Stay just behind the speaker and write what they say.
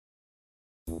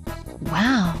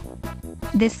Wow!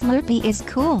 This Slurpee is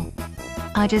cool.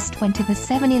 I just went to the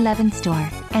 7-Eleven store,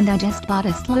 and I just bought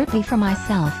a Slurpee for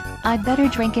myself. I'd better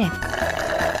drink it.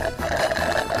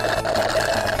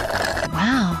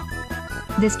 Wow!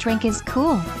 This drink is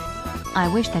cool. I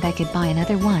wish that I could buy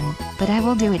another one, but I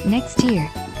will do it next year.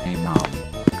 Hey Mom,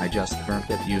 I just heard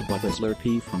that you bought a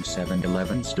Slurpee from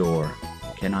 7-Eleven store.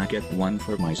 Can I get one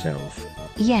for myself?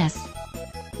 Yes.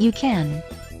 You can.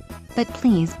 But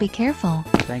please be careful.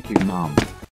 Thank you, Mom.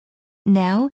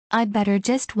 Now, I'd better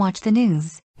just watch the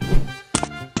news.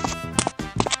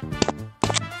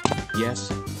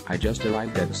 Yes, I just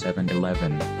arrived at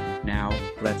 7-Eleven. Now,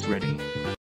 let's ready.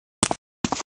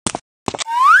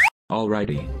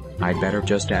 Alrighty, I better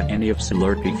just add any of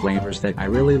Slurpee flavors that I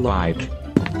really like.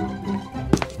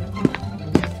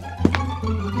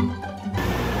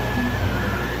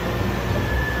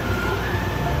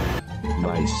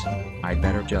 Nice. I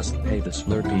better just pay the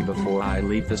Slurpee before I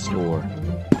leave the store.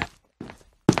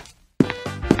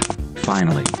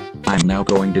 Finally, I'm now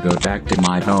going to go back to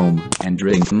my home and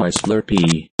drink my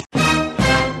Slurpee.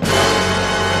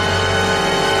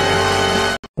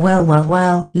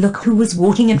 Well, look who was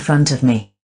walking in front of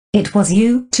me. It was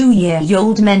you,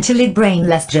 2-year-old mentally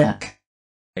brainless jerk.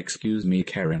 Excuse me,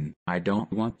 Karen, I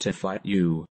don't want to fight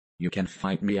you. You can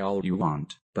fight me all you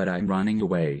want, but I'm running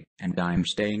away, and I'm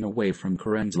staying away from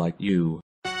Karens like you.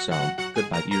 So,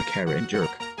 goodbye you Karen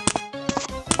jerk.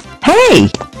 Hey!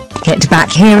 Get back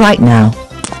here right now.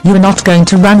 You're not going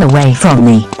to run away from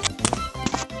me.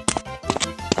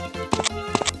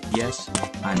 Yes,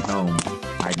 I'm home.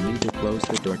 I need to close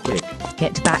the door quick.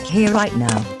 Get back here right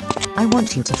now. I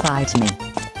want you to fight me.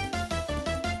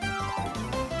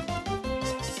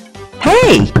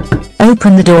 Hey!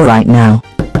 Open the door right now.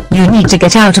 You need to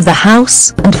get out of the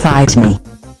house and fight me.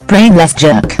 Brainless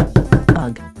jerk.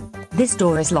 Ugh. This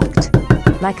door is locked.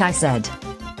 Like I said.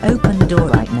 Open the door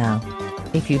right now.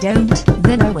 If you don't,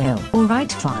 then I will.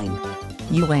 Alright, fine.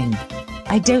 You win.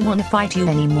 I don't want to fight you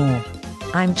anymore.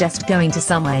 I'm just going to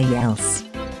somewhere else.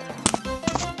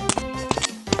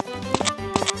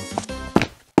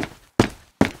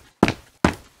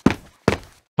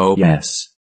 Oh yes.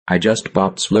 I just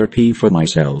bought Slurpee for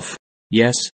myself.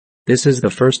 Yes, this is the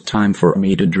first time for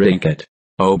me to drink it.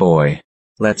 Oh boy.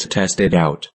 Let's test it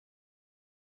out.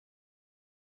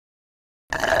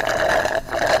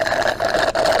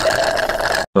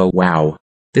 Oh wow.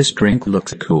 This drink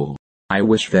looks cool. I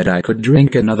wish that I could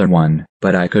drink another one,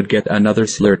 but I could get another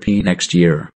Slurpee next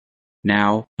year.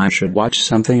 Now, I should watch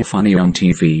something funny on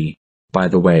TV. By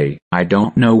the way, I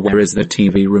don't know where is the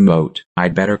TV remote.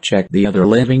 I'd better check the other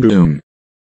living room.